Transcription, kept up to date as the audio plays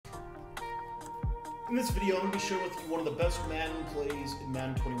In this video, I'm going to be sharing with you one of the best Madden plays in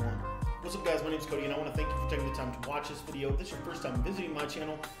Madden 21. What's up guys, my name is Cody and I want to thank you for taking the time to watch this video. If this is your first time visiting my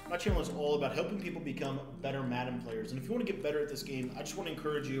channel is all about helping people become better Madden players. And if you want to get better at this game, I just want to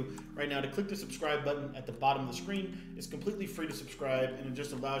encourage you right now to click the subscribe button at the bottom of the screen. It's completely free to subscribe and it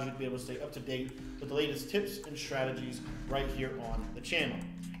just allows you to be able to stay up to date with the latest tips and strategies right here on the channel.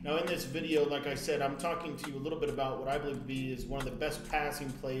 Now in this video, like I said, I'm talking to you a little bit about what I believe to be is one of the best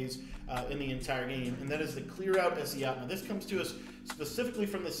passing plays in the entire game, and that is the clear out SE out. Now this comes to us specifically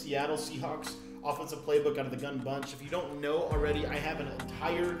from the Seattle Seahawks offensive playbook out of the gun bunch. If you don't know already, I have an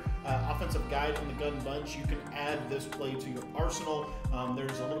entire offensive guide on the gun bunch. You can add this play to your arsenal.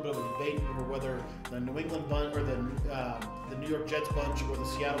 There's a little bit of a debate over whether the New England bunch or the New York Jets bunch or the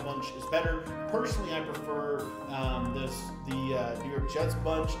Seattle bunch is better. Personally, I prefer the New York Jets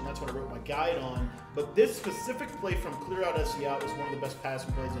bunch, and that's what I wrote my guide on. But this specific play from clear out SE out is one of the best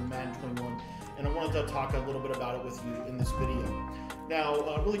passing plays in Madden 21, and I wanted to talk a little bit about it with you in this video. Now,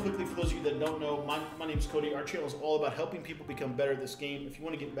 really quickly, for those of you that don't know, my name is Cody. Our channel is all about helping people become better at this game. If you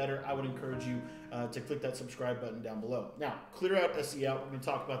want to get better, I would encourage you to click that subscribe button down below. Now, clear out SE out, we're going to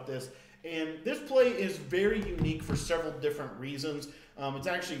talk about this. And this play is very unique for several different reasons. It's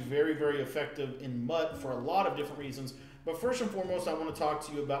actually very, very effective in MUT for a lot of different reasons. But first and foremost, I want to talk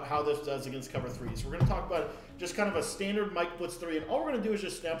to you about how this does against cover 3. So we're going to talk about just kind of a standard Mike Blitz 3, and all we're going to do is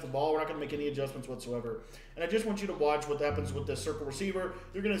just snap the ball. We're not going to make any adjustments whatsoever. And I just want you to watch what happens with the circle receiver.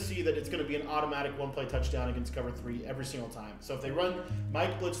 You're going to see that it's going to be an automatic one-play touchdown against cover 3 every single time. So if they run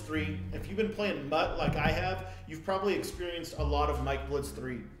Mike Blitz 3, if you've been playing MUT like I have, you've probably experienced a lot of Mike Blitz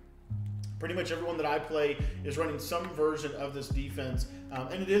 3. Pretty much everyone that I play is running some version of this defense,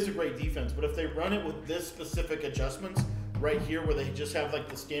 and it is a great defense. But if they run it with this specific adjustments right here, where they just have like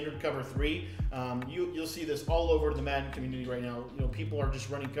the standard cover 3, you'll see this all over the Madden community right now. You know, people are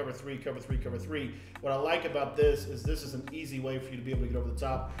just running cover 3, cover 3, cover 3. What I like about this is an easy way for you to be able to get over the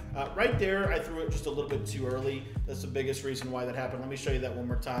top. Right there, I threw it just a little bit too early. That's the biggest reason why that happened. Let me show you that one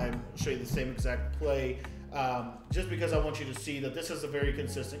more time. I'll show you the same exact play. Just because I want you to see that this is a very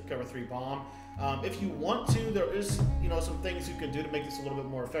consistent cover 3 bomb. If you want to, there is some things you can do to make this a little bit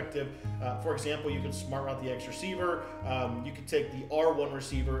more effective. For example, you can smart route the X receiver. You can take the R1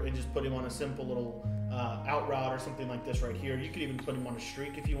 receiver and just put him on a simple little out route or something like this right here. You could even put him on a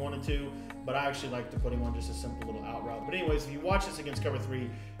streak if you wanted to, but I actually like to put him on just a simple little out route. But anyways, if you watch this against cover 3,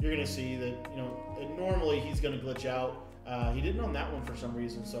 you're going to see that normally he's going to glitch out. He didn't on that one for some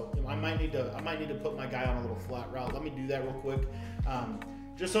reason, so I might need to put my guy on a little flat route. Let me do that real quick,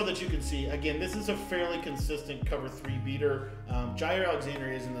 just so that you can see. Again, this is a fairly consistent cover 3 beater. Jair Alexander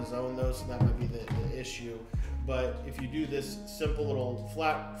is in the zone though, so that might be the issue. But if you do this simple little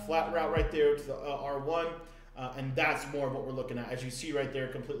flat route right there to the R1, and that's more of what we're looking at. As you see right there,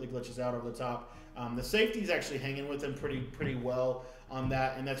 it completely glitches out over the top. The safety's actually hanging with him pretty well on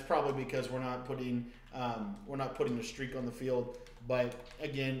that, and that's probably because we're not putting a streak on the field. But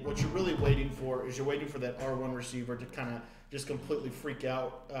again, what you're really waiting for is that R1 receiver to kind of just completely freak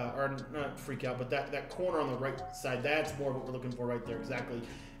out, or not freak out, but that corner on the right side, that's more what we're looking for right there, exactly.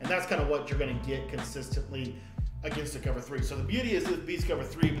 And that's kind of what you're going to get consistently against the cover 3. So the beauty is this beats cover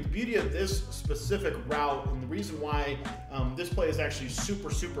 3, but the beauty of this specific route and the reason why this play is actually super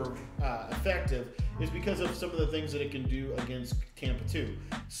effective is because of some of the things that it can do against Tampa 2.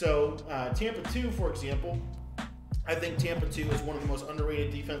 So Tampa 2, for example, I think Tampa 2 is one of the most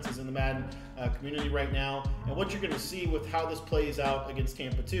underrated defenses in the Madden community right now. And what you're going to see with how this plays out against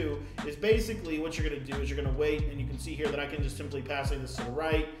Tampa 2 is basically what you're going to do is you're going to wait, and you can see here that I can just simply pass this to the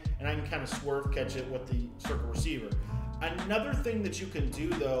right, and I can kind of swerve catch it with the circle receiver. Another thing that you can do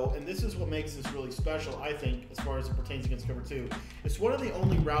though, and this is what makes this really special, I think, as far as it pertains against cover 2, it's one of the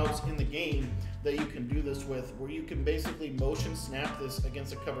only routes in the game that you can do this with, where you can basically motion snap this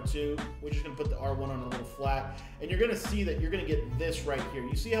against a cover 2. We're just going to put the R1 on a little flat, and you're going to see that you're going to get this right here.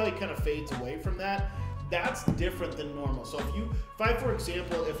 You see how he kind of fades away from that? That's different than normal. So for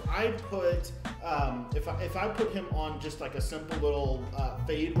example, if I put him on just like a simple little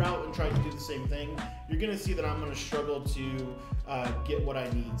fade route and try to do the same thing, you're going to see that I'm going to struggle to get what I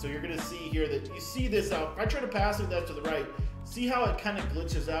need. So you're going to see here that you see this out. If I try to pass that to the right, see how it kind of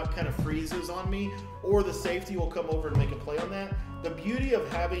glitches out, kind of freezes on me, or the safety will come over and make a play on that. The beauty of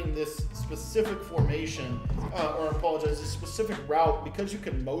having this specific formation, this specific route, because you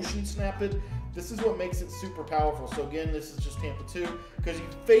can motion snap it, this is what makes it super powerful. So again, this is just Tampa 2, because he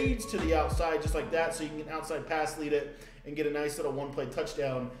fades to the outside just like that, so you can get an outside pass lead it and get a nice little one-play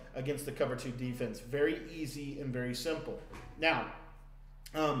touchdown against the cover 2 defense. Very easy and very simple. Now,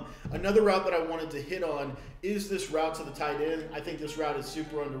 Another route that I wanted to hit on is this route to the tight end. I think this route is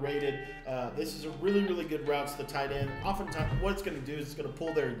super underrated. This is a really, really good route to the tight end. Oftentimes, what it's going to do is it's going to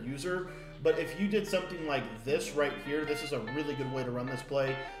pull their user. But if you did something like this right here, this is a really good way to run this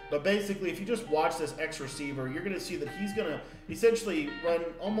play. But basically, if you just watch this X receiver, you're going to see that he's going to essentially run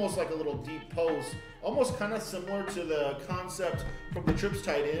almost like a little deep post, almost kind of similar to the concept from the trips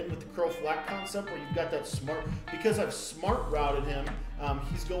tight end with the curl flat concept, where you've got that smart, because I've smart routed him,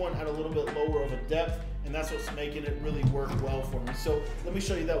 he's going at a little bit lower of a depth, and that's what's making it really work well for me. So let me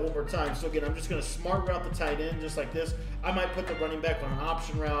show you that one more time. So again, I'm just going to smart route the tight end just like this. I might put the running back on an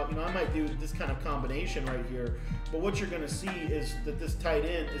option route. You know, I might do this kind of combination right here. But what you're going to see is that this tight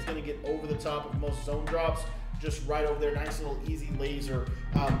end is going to get over the top of most zone drops, just right over there. Nice little easy laser.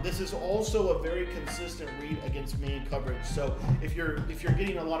 This is also a very consistent read against man coverage. So if you're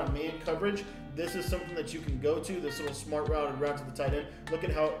getting a lot of man coverage, this is something that you can go to, this little smart route to the tight end. Look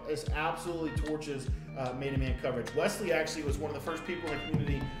at how this absolutely torches man-to-man coverage. Wesley actually was one of the first people in the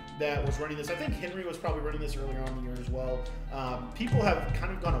community that was running this. I think Henry was probably running this earlier on in the year as well. People have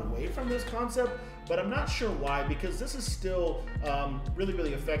kind of gone away from this concept, but I'm not sure why, because this is still really,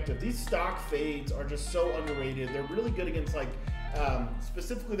 really effective. These stock fades are just so underrated. They're really good against, like,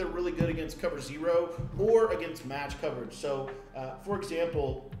 specifically they're really good against cover zero or against match coverage. So for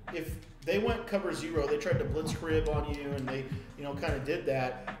example, if they went cover zero, they tried to blitz crib on you, and they, you know, kind of did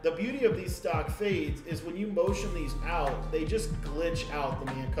that. The beauty of these stock fades is when you motion these out, they just glitch out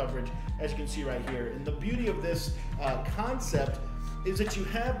the man coverage, as you can see right here. And the beauty of this concept is that you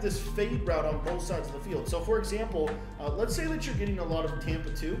have this fade route on both sides of the field. So for example, let's say that you're getting a lot of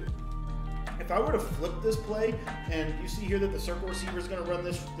Tampa 2. If I were to flip this play, and you see here that the circle receiver is going to run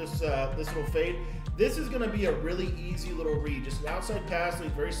this little fade, this is going to be a really easy little read. Just an outside pass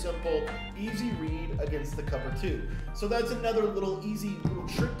lead, very simple, easy read against the cover 2. So that's another little easy little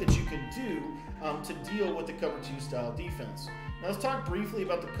trick that you can do to deal with the cover 2 style defense. Now let's talk briefly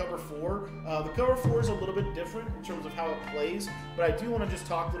about the cover 4. The cover 4 is a little bit different in terms of how it plays, but I do want to just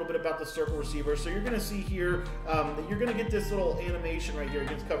talk a little bit about the circle receiver. So you're going to see here that you're going to get this little animation right here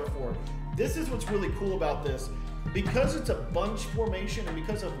against cover 4. This is what's really cool about this. Because it's a bunch formation and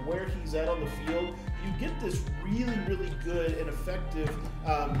because of where he's at on the field, you get this really, really good and effective,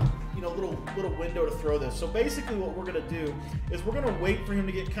 little window to throw this. So basically what we're going to do is we're going to wait for him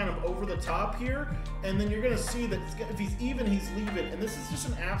to get kind of over the top here, and then you're going to see that if he's even, he's leaving. And this is just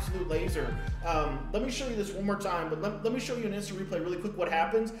an absolute laser. Let me show you this one more time, but let me show you an instant replay really quick what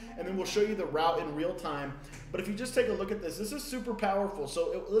happens, and then we'll show you the route in real time. But if you just take a look at this, this is super powerful.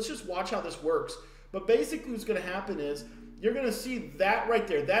 So let's just watch how this works. But basically what's going to happen is you're going to see that right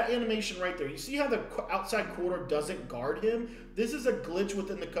there, that animation right there. You see how the outside corner doesn't guard him? This is a glitch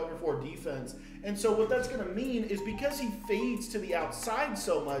within the cover 4 defense. And so what that's going to mean is because he fades to the outside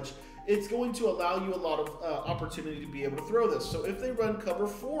so much, it's going to allow you a lot of opportunity to be able to throw this. So if they run cover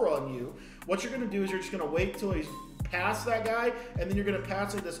 4 on you, what you're going to do is you're just going to wait till he's past that guy, and then you're going to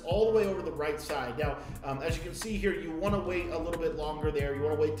pass this all the way over the right side. Now, as you can see here, you want to wait a little bit longer there. You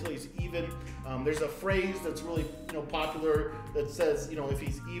want to wait till he's even. There's a phrase that's really popular that says, if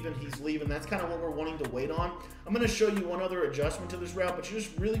he's even, he's leaving. That's kind of what we're wanting to wait on. I'm going to show you one other adjustment to this route, but you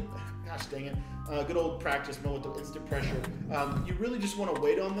just really, gosh dang it, good old practice mode with the instant pressure. You really just want to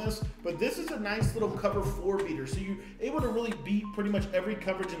wait on this, but this is a nice little cover 4 beater, so you're able to really beat pretty much every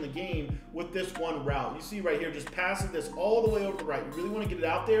coverage in the game with this one route. You see right here, just passing this all the way over the right. You really want to get it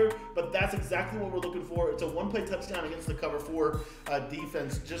out there, but that's exactly what we're looking for. It's a one-play touchdown against the cover 4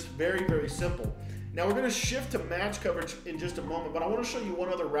 defense. Just very, very simple. Now we're going to shift to match coverage in just a moment, but I want to show you one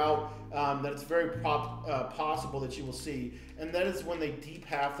other route that it's very possible that you will see, and that is when they deep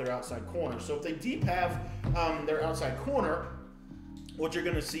half their outside corner. So if they deep half their outside corner, what you're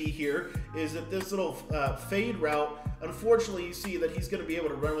going to see here is that this little fade route, unfortunately, you see that he's going to be able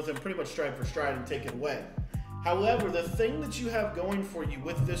to run with him pretty much stride for stride and take it away. However, the thing that you have going for you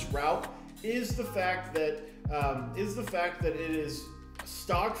with this route is the fact that it is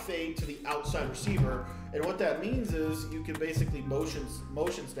stock fade to the outside receiver, and what that means is you can basically motion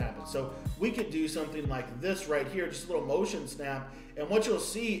snap it. So we could do something like this right here, just a little motion snap, and what you'll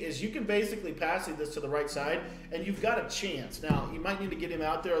see is you can basically pass this to the right side, and you've got a chance. Now, you might need to get him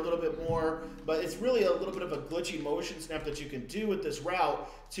out there a little bit more, but it's really a little bit of a glitchy motion snap that you can do with this route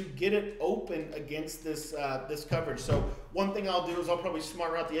to get it open against this this coverage. So one thing I'll do is I'll probably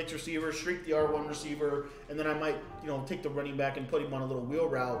smart route the X receiver, streak the R1 receiver, and then I might take the running back and put him on a little wheel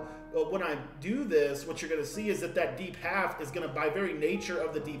route. when I do this, what you're going to see is that deep half is going to, by very nature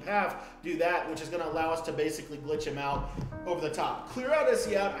of the deep half, do that, which is going to allow us to basically glitch him out over the top. Clear out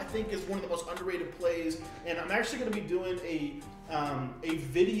SE out, I think, is one of the most underrated plays, and I'm actually going to be doing a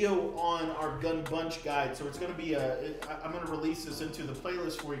video on our gun bunch guide. So it's going to be I'm going to release this into the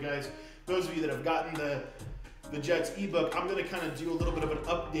playlist for you guys. Those of you that have gotten the Jets ebook, I'm going to kind of do a little bit of an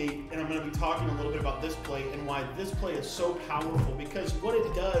update, and I'm going to be talking a little bit about this play and why this play is so powerful, because what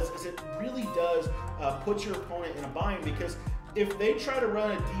it does is it really does put your opponent in a bind, because if they try to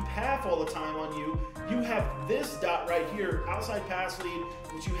run a deep half all the time on you, you have this dot right here, outside pass lead,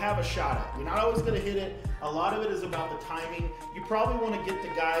 which you have a shot at. You're not always going to hit it. A lot of it is about the timing. You probably want to get the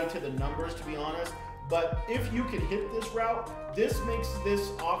guy to the numbers, to be honest. But if you can hit this route, this makes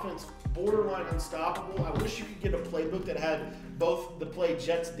this offense borderline unstoppable. I wish you could get a playbook that had both the play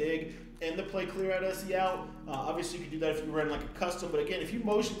Jets dig and the play clear out SE out. Obviously, you could do that if you run like a custom. But again, if you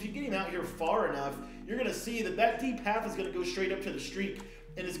get him out here far enough, you're going to see that deep half is going to go straight up to the streak,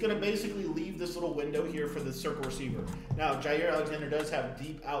 and it's going to basically leave this little window here for the circle receiver. Now, Jair Alexander does have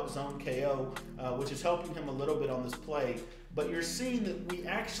deep out zone KO, which is helping him a little bit on this play. But you're seeing that we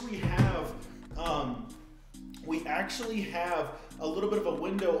actually have a little bit of a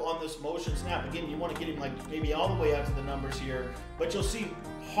window on this motion snap. Again, you want to get him like maybe all the way out to the numbers here, but you'll see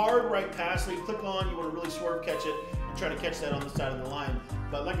hard right pass lead, click on, you want to really swerve catch it and try to catch that on the side of the line.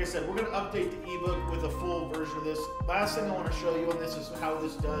 But like I said, we're going to update the ebook with a full version of this. Last thing I want to show you on this is how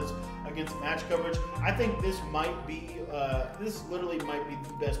this does against match coverage. I think this might be, this literally might be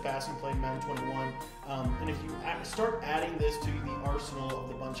the best passing play in Madden 21. And if you start adding this to the arsenal of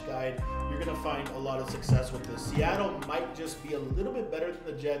the bunch guide, you're going to find a lot of success with this. Seattle might just be a little bit better than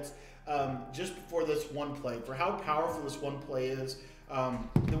the Jets just for this one play, for how powerful this one play is.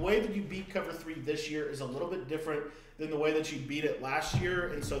 The way that you beat cover 3 this year is a little bit different than the way that you beat it last year,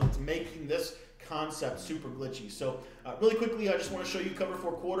 and so it's making this concept super glitchy. So really quickly, I just want to show you cover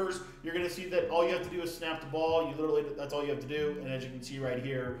 4 quarters. You're going to see that all you have to do is snap the ball. You literally, that's all you have to do, and as you can see right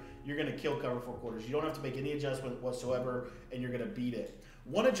here, you're going to kill cover 4 quarters. You don't have to make any adjustment whatsoever, and you're going to beat it.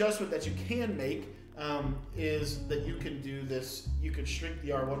 One adjustment that you can make is that you can do this, you can shrink the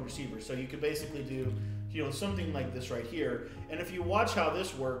R1 receiver. So you can basically do, something like this right here. And if you watch how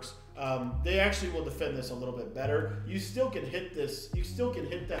this works, they actually will defend this a little bit better. You still can hit this, you still can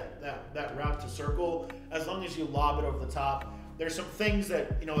hit that route to circle as long as you lob it over the top. There's some things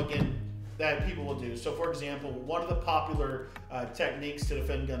that, again, that people will do. So for example, one of the popular techniques to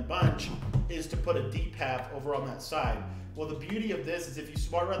defend gun bunch is to put a deep half over on that side. Well, the beauty of this is if you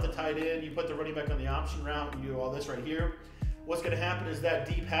smart route the tight end, you put the running back on the option route, and you do all this right here, what's going to happen is that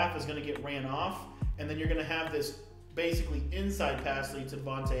deep half is going to get ran off, and then you're going to have this basically inside pass lead to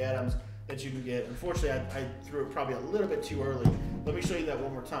Devontae Adams that you can get. Unfortunately, I threw it probably a little bit too early. Let me show you that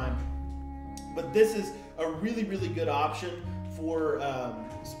one more time. But this is a really, really good option for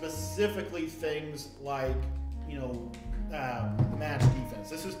specifically things like, match defense.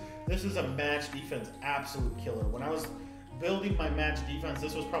 This is a match defense absolute killer. When I was building my match defense,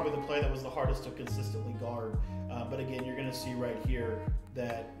 this was probably the play that was the hardest to consistently guard. But again, you're going to see right here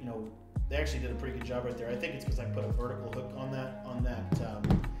that, they actually did a pretty good job right there. I think it's because I put a vertical hook on that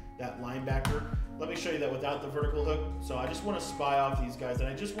linebacker. Let me show you that without the vertical hook. So I just want to spy off these guys, and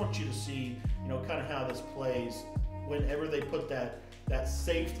I just want you to see, kind of how this plays whenever they put that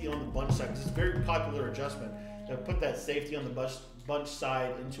safety on the bunch side. It's a very popular adjustment to put that safety on the bunch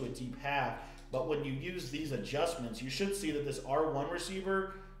side into a deep half. But when you use these adjustments, you should see that this R1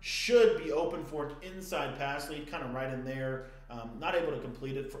 receiver should be open for an inside pass lead, kind of right in there. Not able to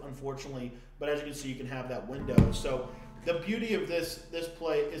complete it, unfortunately, but as you can see, you can have that window. So the beauty of this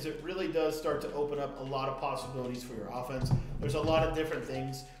play is it really does start to open up a lot of possibilities for your offense. There's a lot of different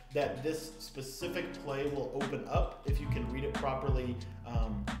things that this specific play will open up if you can read it properly.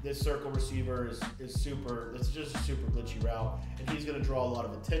 This circle receiver is super, it's just a super glitchy route, and he's going to draw a lot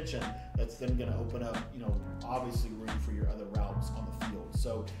of attention. That's then going to open up, obviously room for your other routes on the field.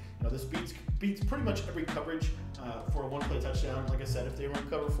 So, this beats pretty much every coverage for a one-play touchdown. Like I said, if they run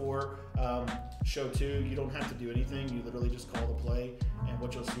cover 4, show 2, you don't have to do anything. You literally just call the play, and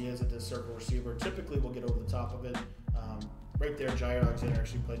what you'll see is that this circle receiver typically will get over the top of it. Right there, Jair Alexander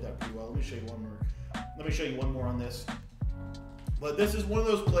actually played that pretty well. Let me show you one more. Let me show you one more on this. But this is one of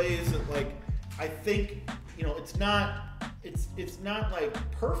those plays that, like, I think, it's not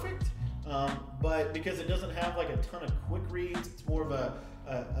like perfect, but because it doesn't have like a ton of quick reads, it's more of a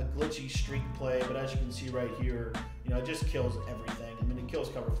glitchy streak play. But as you can see right here, it just kills everything. I mean, it kills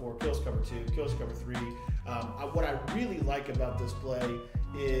cover 4, kills cover 2, kills cover 3. What I really like about this play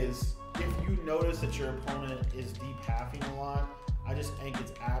is if you notice that your opponent is deep halving a lot, I just think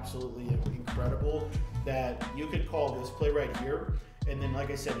it's absolutely incredible that you could call this play right here, and then,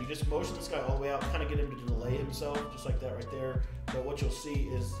 like I said, you just motion this guy all the way out, kind of get him to delay himself, just like that right there. But what you'll see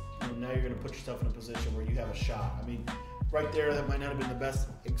is, now you're going to put yourself in a position where you have a shot. I mean, right there, that might not have been the best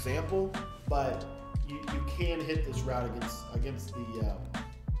example, but you can hit this route against the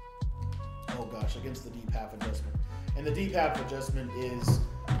against the deep half adjustment. And the deep half adjustment is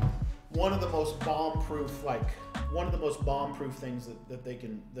one of the most bomb-proof things that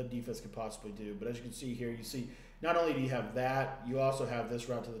the defense could possibly do. But as you can see here, you see not only do you have that, you also have this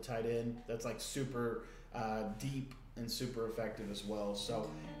route to the tight end that's like super deep and super effective as well. So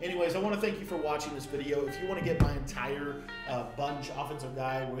anyways, I want to thank you for watching this video. If you want to get my entire bunch offensive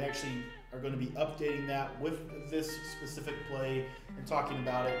guide, we actually are going to be updating that with this specific play and talking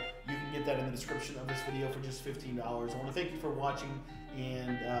about it. You can get that in the description of this video for just $15. I want to thank you for watching,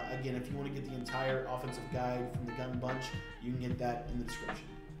 and again, if you want to get the entire offensive guide from the gun bunch, you can get that in the description.